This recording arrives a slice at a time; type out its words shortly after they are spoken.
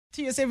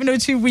To your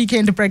 702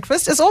 Weekend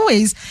Breakfast. As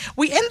always,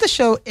 we end the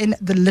show in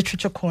the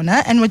Literature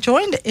Corner, and we're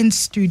joined in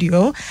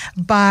studio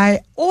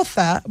by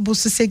author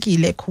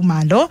Busisekile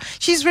Khumalo.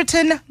 She's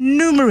written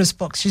numerous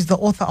books. She's the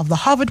author of The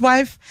Harvard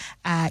Wife,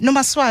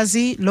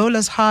 Nomaswazi,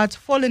 Lola's Heart,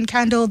 Fallen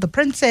Candle, The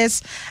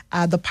Princess,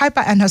 The Piper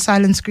and Her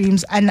Silent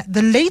Screams, and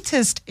the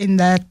latest in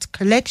that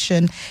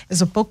collection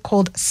is a book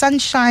called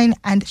Sunshine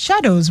and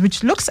Shadows,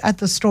 which looks at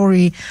the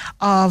story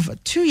of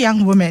two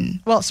young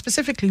women, well,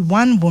 specifically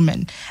one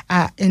woman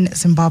in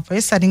Zimbabwe,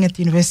 studying at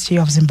the University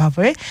of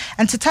Zimbabwe.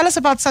 And to tell us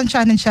about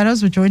Sunshine and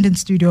Shadows, we're joined in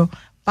studio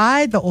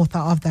by the author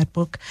of that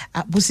book.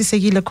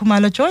 Busisekile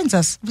Khumalo joins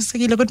us.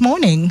 Busisekile, good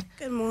morning.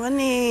 Good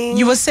morning.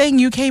 You were saying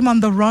you came on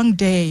the wrong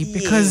day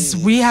because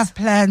we have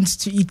plans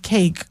to eat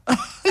cake on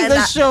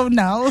the show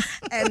now.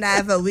 And I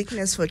have a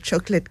weakness for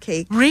chocolate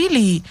cake.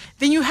 Really?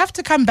 Then you have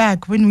to come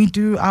back when we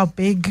do our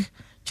big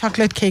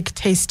chocolate cake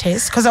taste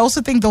test, because I also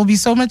think there'll be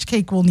so much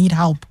cake we'll need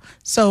help.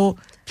 So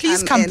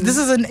please come. This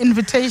is an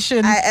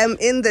invitation. I am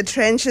in the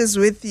trenches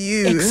with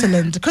you.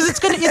 Excellent. Because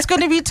it's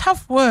gonna be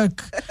tough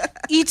work.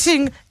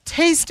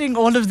 Tasting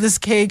all of this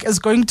cake is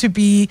going to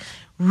be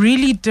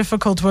really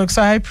difficult work.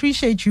 So I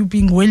appreciate you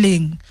being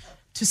willing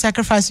to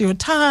sacrifice your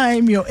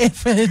time, your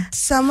effort.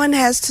 Someone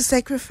has to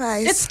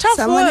sacrifice. It's tough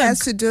Someone work. has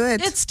to do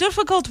it. It's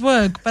difficult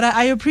work, but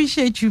I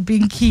appreciate you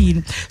being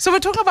keen. So we're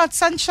talking about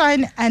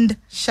Sunshine and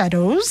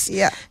Shadows.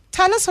 Yeah.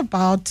 Tell us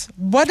about,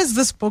 what is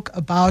this book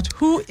about?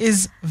 Who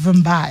is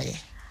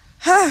Vimbai?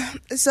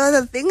 So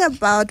the thing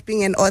about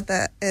being an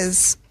author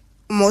is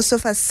most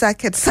of us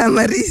suck at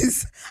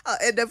summaries. I'll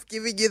end up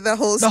giving you the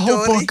whole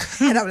book.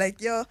 And I'm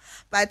like, yo.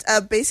 But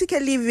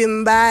basically,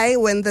 Vimbai,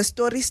 when the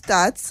story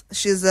starts,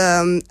 she's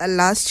a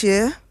last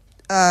year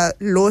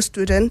law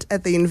student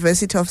at the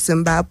University of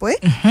Zimbabwe.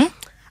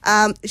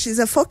 Mm-hmm. She's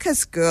a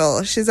focused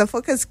girl. She's a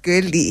focused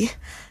girly.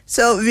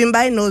 So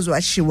Vimbai knows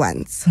what she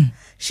wants.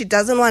 She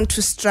doesn't want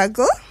to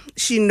struggle.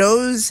 She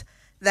knows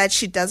that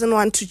she doesn't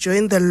want to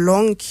join the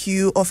long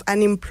queue of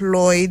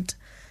unemployed,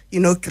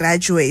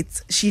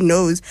 graduates. She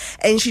knows.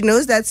 And she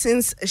knows that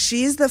since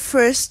she's the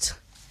first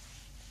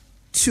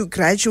to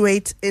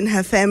graduate in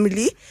her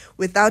family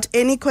without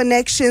any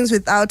connections,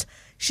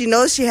 she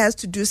knows she has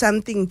to do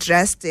something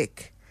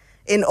drastic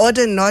in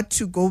order not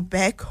to go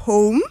back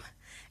home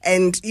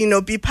and,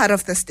 be part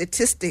of the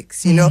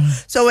statistics,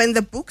 So when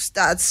the book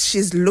starts,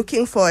 she's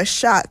looking for a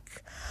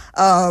shark.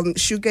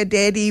 Sugar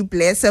daddy,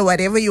 blesser,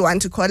 whatever you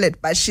want to call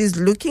it, but she's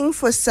looking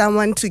for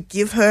someone to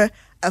give her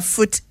a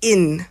foot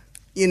in,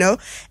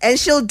 and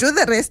she'll do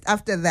the rest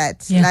after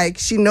that. Yeah. Like,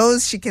 she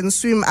knows she can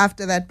swim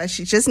after that, but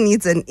she just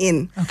needs an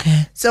in.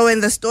 Okay. So when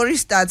the story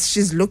starts,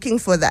 she's looking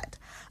for that,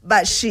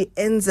 but she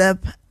ends up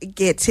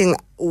getting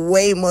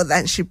way more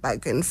than she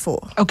bargained for.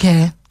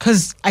 Okay,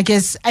 because I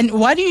guess, and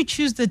why do you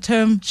choose the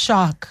term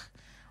shark?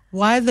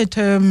 Why the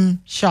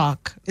term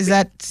shark? Is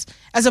that,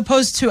 as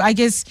opposed to, I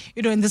guess,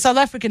 in the South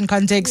African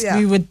context,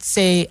 we would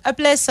say a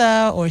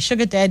blesser or a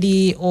sugar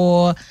daddy,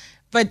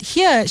 but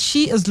here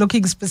she is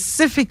looking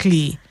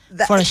specifically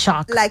for a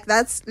shark. Like,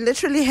 that's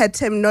literally her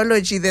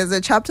terminology. There's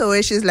a chapter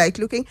where she's like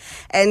looking,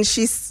 and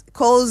she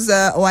calls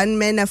one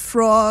man a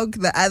frog,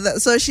 the other.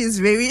 So she's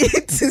very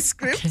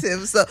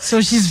descriptive. Okay.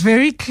 So she's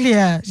very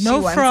clear.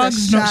 No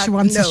frogs, no, she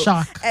wants a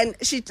shark. And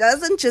she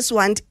doesn't just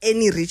want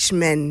any rich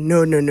man.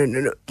 No.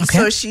 Okay.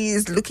 So she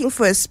is looking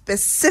for a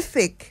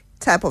specific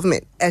type of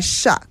man, a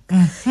shark.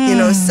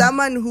 Mm-hmm.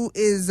 Someone who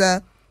is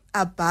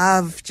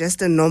above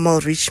just a normal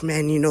rich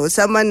man,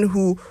 someone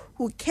who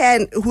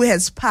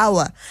has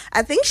power.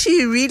 I think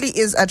she really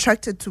is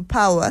attracted to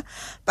power,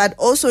 but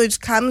also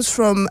it comes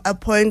from a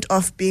point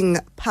of being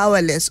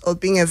powerless or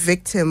being a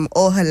victim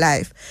all her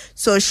life.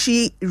 So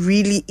she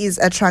really is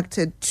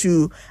attracted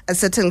to a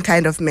certain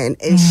kind of man,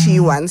 and she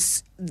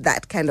wants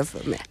that kind of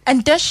a man.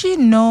 And does she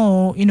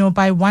know,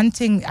 by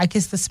wanting, I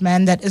guess, this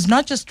man that is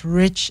not just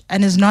rich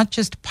and is not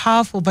just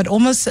powerful, but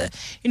almost,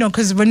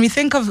 because when we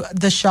think of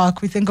the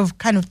shark, we think of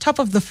kind of top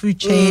of the food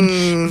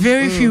chain,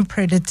 very few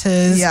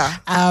predators,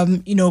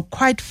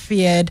 quite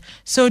feared.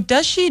 So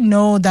does she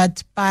know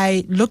that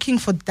by looking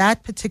for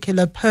that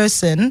particular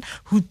person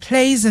who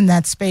plays in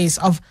that space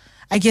of,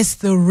 I guess,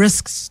 the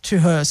risks to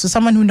her, so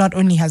someone who not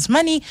only has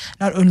money,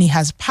 not only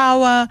has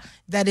power,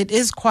 that it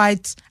is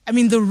quite,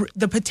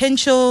 the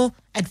potential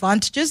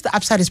advantages, the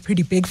upside is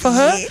pretty big for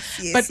her,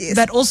 but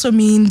that also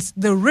means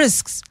the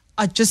risks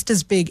are just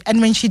as big.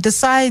 And when she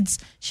decides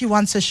she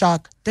wants a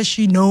shark, does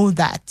she know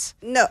that?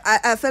 No,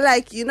 I feel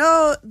like,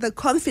 the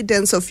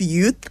confidence of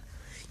youth.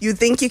 You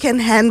think you can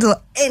handle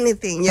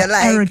anything. You're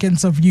like,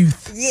 arrogance of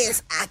youth.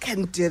 Yes, I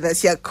can do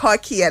this. You're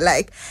cocky. You're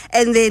like,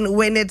 and then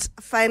when it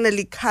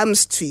finally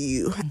comes to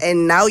you,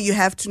 and now you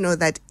have to know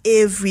that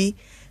every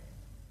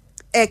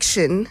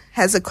action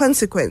has a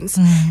consequence.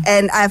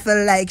 And I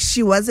feel like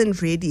she wasn't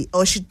ready,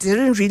 or she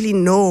didn't really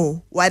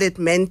know what it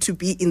meant to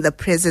be in the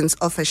presence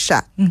of a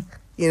shark.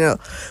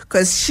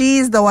 Because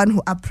she's the one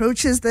who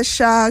approaches the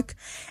shark,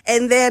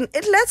 and then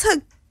it lets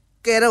her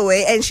get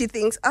away, and she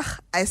thinks,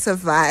 I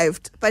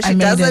survived. But she I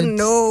made doesn't it.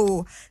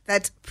 know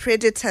that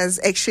predators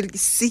actually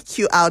seek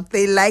you out.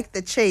 They like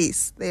the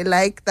chase. They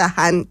like the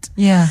hunt.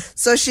 Yeah.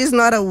 So she's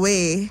not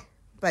aware.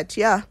 But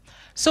yeah.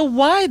 So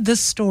why this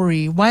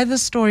story? Why the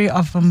story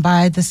of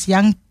Mumbai, this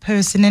young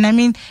person? And I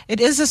mean, it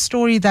is a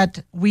story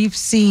that we've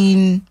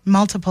seen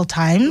multiple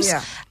times.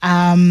 Yeah.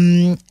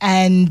 And,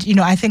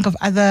 I think of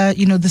other,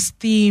 this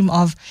theme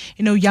of,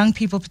 young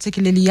people,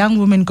 particularly young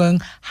women going,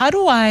 how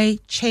do I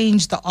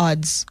change the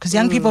odds? Because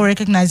young people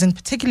recognizing,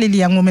 particularly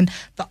young women,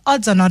 the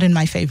odds are not in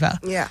my favor.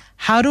 Yeah.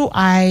 How do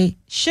I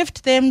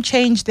shift them,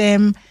 change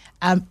them?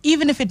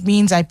 Even if it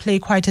means I play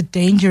quite a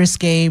dangerous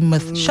game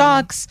with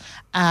sharks,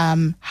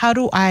 how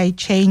do I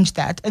change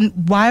that? And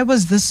why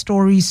was this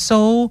story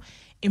so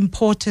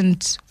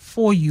important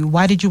for you?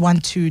 Why did you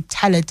want to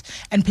tell it?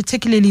 And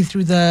particularly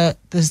through the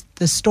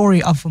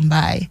story of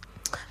Mumbai?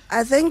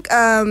 I think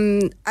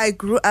I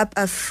grew up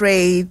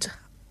afraid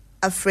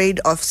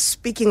of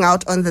speaking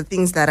out on the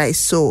things that I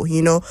saw.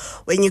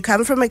 When you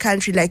come from a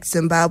country like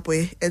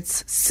Zimbabwe,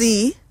 it's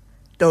see,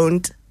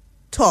 don't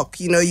talk.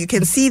 You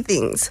can see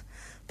things,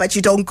 but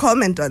you don't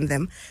comment on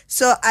them.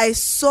 So I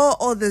saw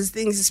all those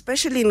things,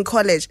 especially in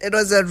college. It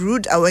was a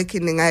rude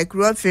awakening. I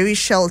grew up very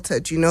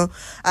sheltered,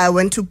 I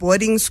went to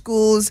boarding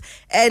schools,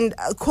 and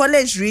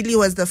college really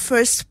was the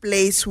first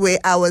place where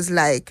I was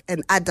like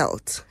an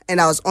adult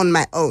and I was on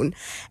my own.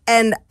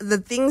 And the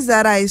things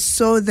that I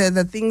saw there,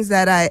 the things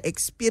that I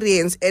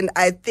experienced, and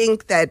I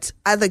think that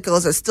other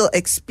girls are still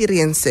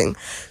experiencing.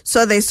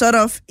 So they sort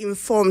of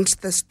informed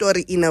the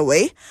story in a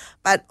way.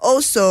 But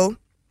also,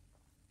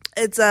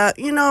 it's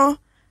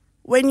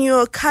when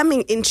you're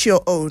coming into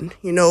your own,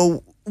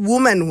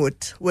 womanhood,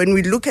 when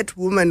we look at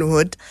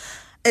womanhood,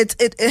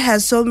 it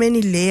has so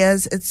many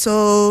layers. It's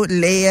so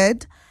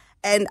layered.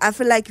 And I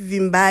feel like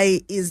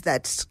Vimbai is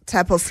that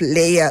type of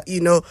layer,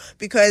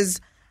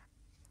 because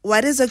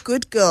what is a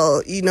good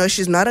girl?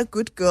 She's not a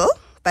good girl,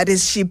 but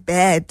is she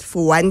bad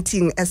for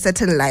wanting a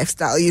certain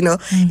lifestyle?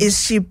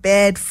 Is she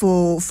bad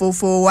for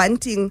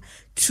wanting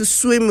to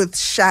swim with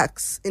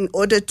sharks in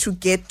order to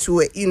get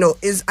to it?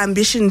 Is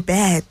ambition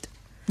bad?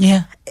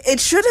 Yeah. It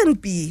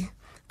shouldn't be.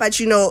 But,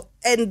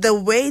 and the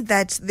way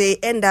that they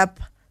end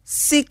up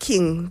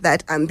seeking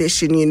that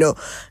ambition,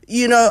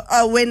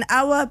 when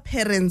our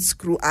parents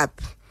grew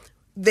up,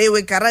 they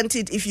were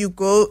guaranteed if you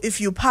go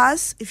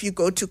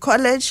to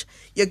college,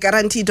 you're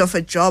guaranteed of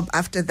a job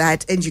after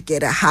that, and you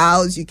get a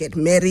house, you get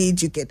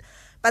married,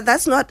 but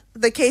that's not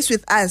the case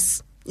with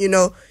us.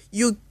 You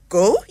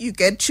go, you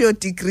get your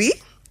degree,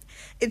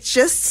 it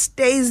just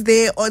stays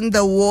there on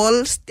the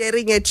wall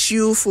staring at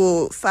you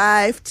for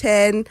 5,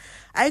 10.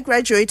 I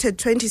graduated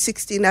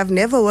 2016. I've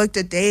never worked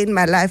a day in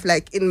my life,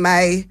 like in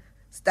my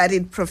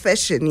studied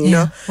profession, you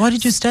know. What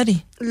did you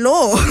study?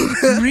 Law.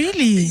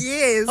 Really?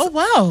 Yes. Oh,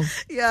 wow.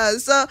 Yeah,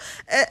 so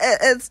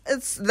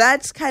it's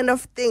that kind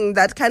of thing,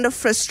 that kind of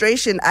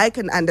frustration I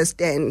can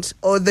understand,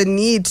 or the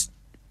need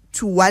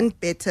to want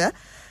better.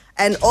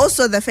 And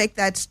also the fact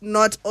that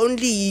not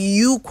only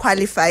you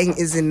qualifying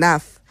is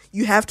enough,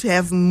 you have to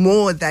have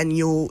more than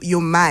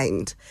your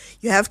mind.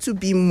 You have to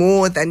be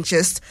more than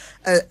just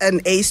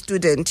an A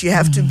student. You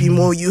have to be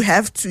more. You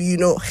have to,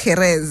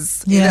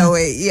 jerez in a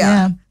way.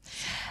 Yeah.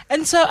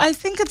 And so I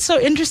think it's so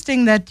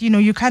interesting that,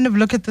 you kind of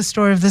look at the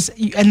story of this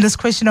and this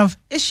question of,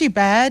 is she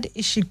bad?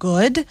 Is she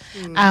good?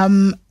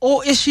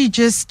 Or is she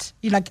just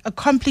like a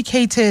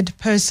complicated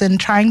person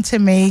trying to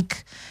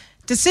make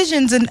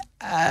decisions in,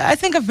 I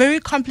think, a very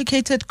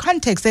complicated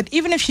context, that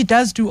even if she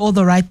does do all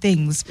the right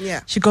things,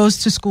 she goes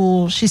to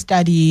school, she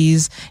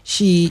studies,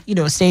 she,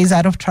 stays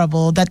out of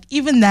trouble, that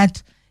even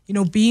that,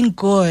 being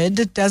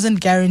good doesn't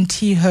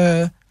guarantee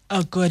her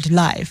a good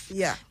life.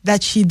 Yeah.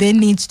 That she then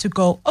needs to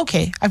go,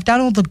 okay, I've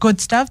done all the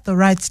good stuff, the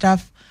right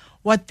stuff.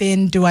 What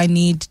then do I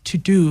need to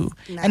do?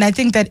 Nice. And I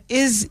think that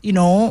is,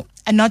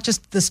 and not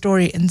just the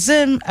story in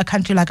Zim, a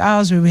country like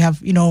ours where we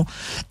have,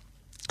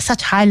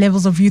 such high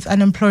levels of youth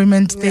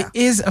unemployment. There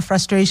is a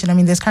frustration. I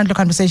mean, there's currently a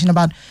conversation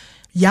about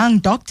young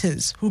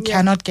doctors who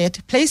cannot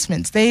get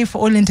placements. They, for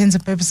all intents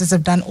and purposes,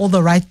 have done all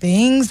the right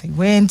things.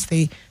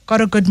 They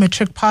got a good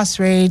matric pass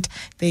rate.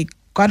 They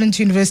got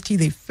into university.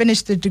 They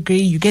finished the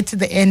degree. You get to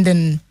the end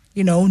and,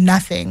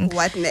 nothing.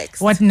 What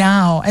next? What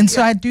now? And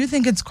so I do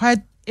think it's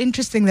quite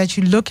interesting that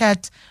you look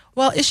at,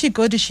 well, is she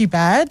good? Is she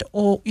bad?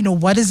 Or,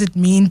 what does it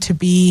mean to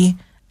be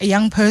a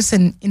young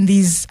person in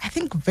these, I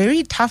think,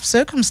 very tough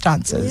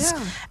circumstances?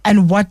 Yeah.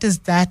 And what does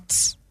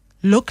that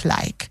look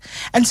like?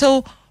 And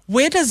so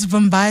where does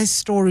Vumbai's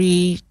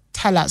story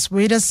tell us?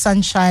 Where does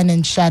Sunshine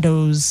and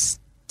Shadows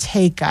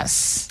take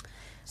us?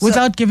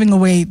 Without giving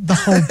away the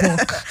whole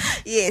book.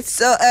 Yes,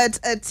 so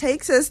it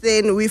takes us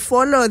then, we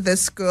follow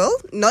this girl,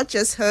 not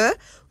just her.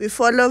 We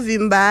follow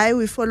Vimbai,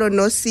 we follow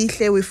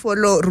Nosihle, we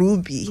follow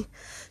Ruby.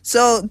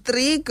 So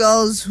 3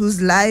 girls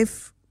whose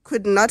life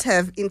could not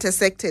have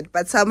intersected,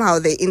 but somehow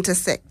they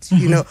intersect,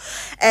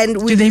 And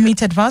do they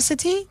meet at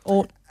varsity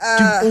or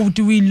Or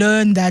do we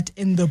learn that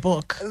in the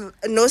book?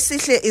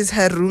 Nosihle is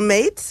her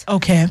roommate.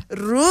 Okay.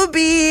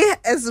 Ruby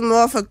is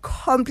more of a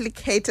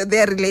complicated.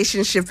 Their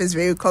relationship is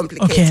very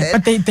complicated. Okay,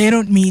 but they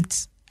don't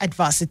meet at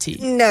varsity.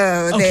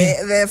 No, Okay.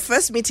 their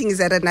first meeting is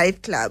at a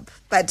nightclub.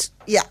 But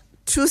yeah,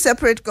 two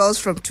separate girls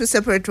from two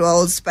separate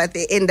worlds, but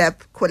they end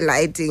up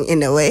colliding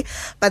in a way.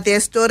 But their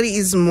story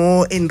is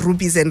more in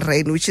Rubies and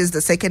Rain, which is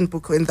the second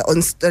book in the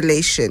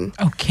installation.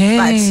 Okay.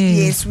 But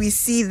yes, we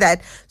see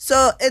that.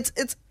 So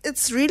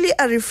it's really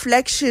a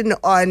reflection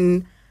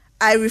on.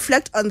 I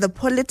reflect on the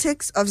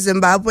politics of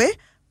Zimbabwe,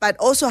 but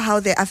also how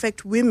they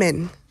affect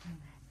women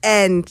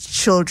and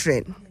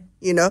children.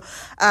 You know,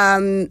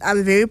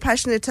 I'm very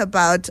passionate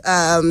about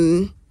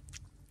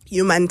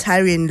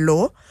humanitarian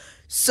law.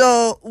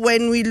 So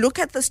when we look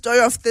at the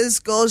story of these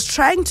girls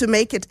trying to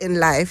make it in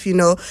life, you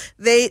know,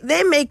 they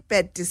make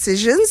bad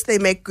decisions, they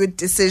make good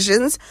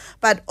decisions,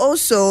 but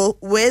also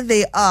where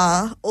they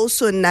are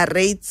also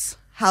narrates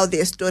how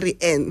their story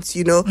ends,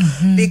 you know,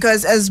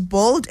 because as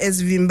bold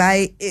as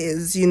Vimbai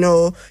is, you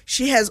know,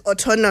 she has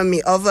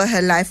autonomy over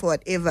her life or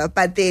whatever,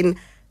 but then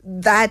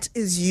that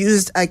is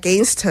used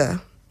against her.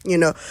 You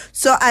know,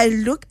 so I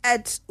look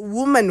at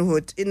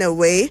womanhood in a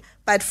way,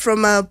 but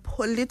from a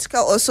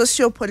political or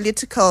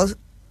socio-political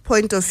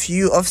point of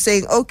view of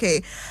saying,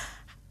 okay,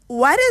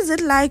 what is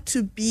it like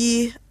to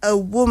be a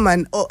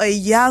woman or a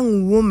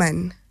young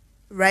woman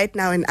right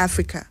now in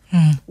Africa?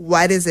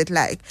 What is it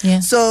like? Yeah.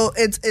 So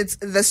it's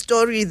the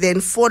story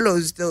then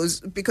follows those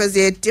because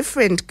they're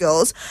different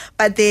girls,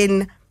 but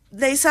then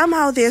they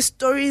somehow their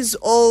stories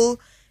all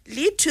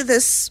lead to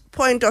this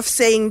point of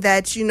saying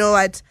that, you know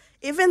what,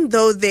 even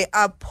though there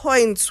are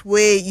points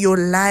where your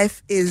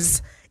life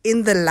is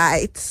in the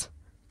light,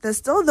 there's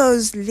still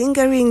those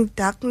lingering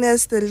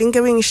darkness, the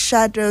lingering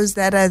shadows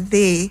that are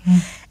there.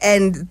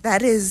 And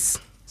that is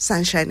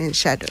sunshine and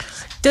shadows.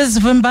 Does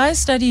Vimbai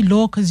study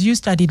law? Because you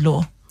studied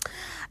law.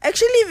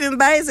 Actually,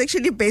 Vimbai is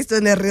actually based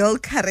on a real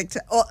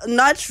character, or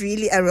not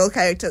really a real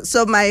character.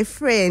 So my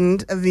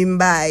friend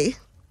Vimbai,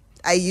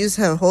 I use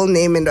her whole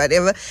name and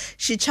whatever,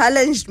 she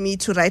challenged me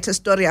to write a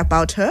story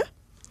about her.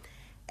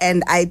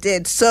 And I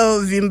did.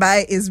 So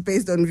Vimbai is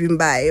based on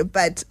Vimbai.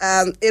 But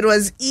it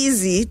was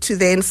easy to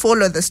then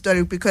follow the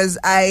story because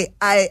I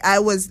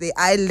was there.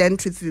 I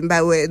learned with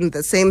Vimbai. We're in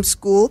the same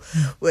school.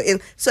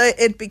 So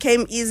it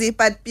became easy.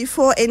 But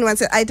before anyone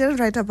said, I didn't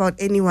write about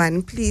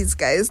anyone. Please,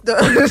 guys,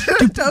 don't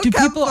Do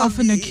come people for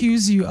often me.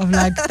 accuse you of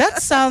like,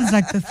 that sounds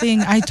like the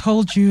thing I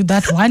told you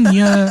that one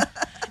year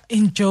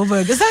in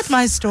Joburg? Is that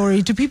my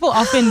story? Do people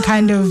often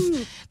kind of...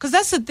 Because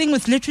that's the thing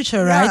with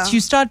literature, right? Yeah. You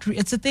start...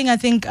 It's a thing I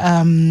think...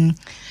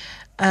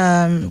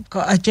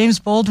 James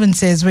Baldwin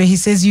says, where he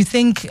says you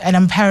think, and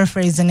I'm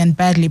paraphrasing and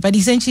badly, but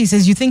essentially he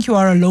says you think you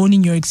are alone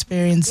in your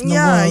experience in the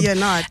world. You're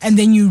not. And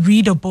then you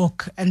read a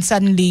book and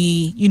suddenly,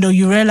 you know,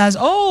 you realize,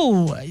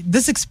 oh,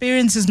 this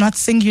experience is not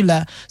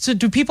singular. So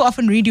do people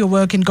often read your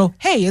work and go,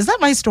 hey, is that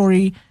my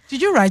story?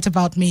 Did you write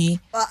about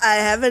me? Well, I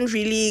haven't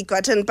really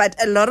gotten, but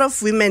a lot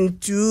of women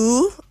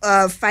do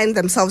find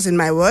themselves in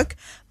my work.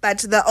 But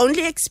the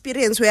only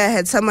experience where I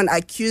had someone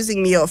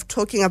accusing me of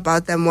talking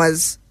about them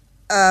was,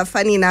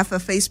 funny enough, a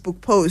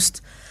Facebook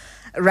post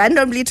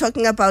randomly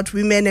talking about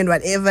women and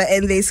whatever,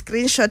 and they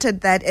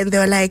screenshotted that and they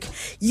were like,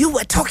 you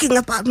were talking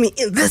about me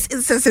in this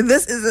instance, in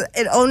this instance.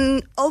 It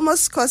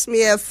almost cost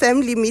me a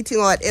family meeting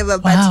or whatever.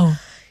 But Wow.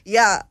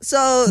 yeah,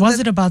 so Was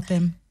it about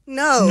them?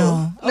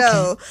 No.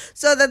 Okay.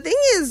 So the thing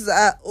is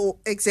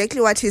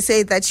exactly what he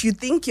said, that you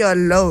think you're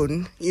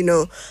alone, you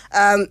know.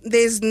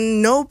 There's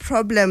no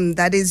problem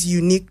that is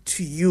unique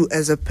to you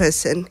as a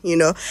person, you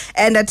know.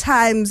 And at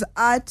times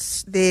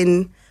art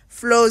then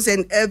flows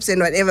and ebbs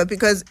and whatever,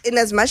 because in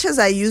as much as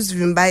I use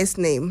Vimbai's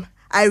name,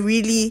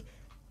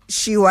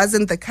 she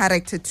wasn't the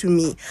character to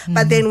me.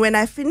 But then when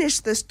I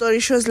finished the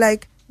story, she was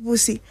like,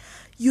 Busi,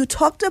 you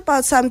talked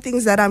about some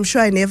things that I'm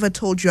sure I never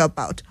told you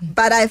about,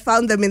 but I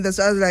found them in the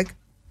story. I was like,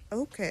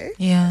 okay.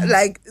 Yeah.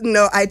 Like,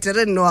 no, I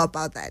didn't know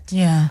about that.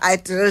 Yeah. I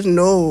didn't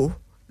know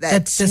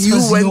that this you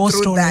was went your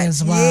through story that.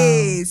 as well.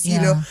 Yes, Yeah.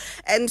 you know.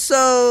 And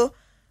so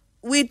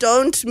we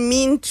don't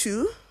mean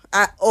to,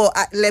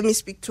 let me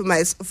speak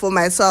for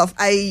myself.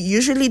 I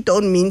usually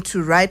don't mean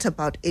to write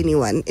about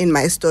anyone in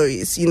my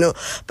stories, you know.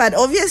 But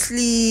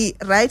obviously,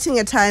 writing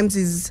at times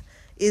is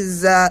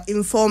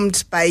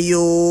informed by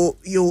your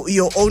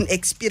own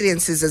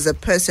experiences as a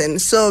person.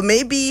 So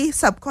maybe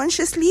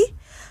subconsciously,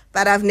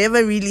 but I've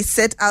never really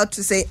set out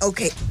to say,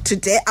 okay,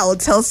 today I'll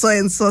tell so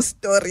and so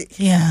story.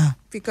 Yeah.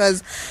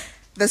 Because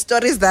the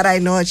stories that I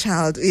know,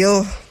 child,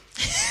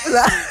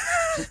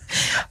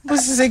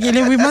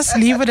 Busisekile, we must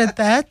leave it at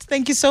that.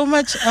 Thank you so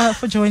much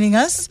for joining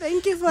us.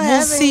 Thank you for We'll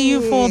having see you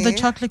me. for the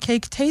chocolate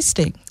cake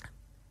tasting.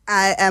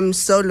 I am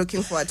so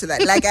looking forward to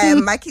that. Like, I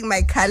am marking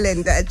my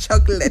calendar,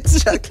 chocolate.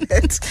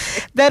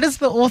 That is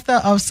the author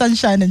of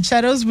Sunshine and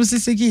Shadows,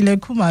 Busisekile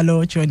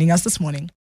Khumalo, joining us this morning.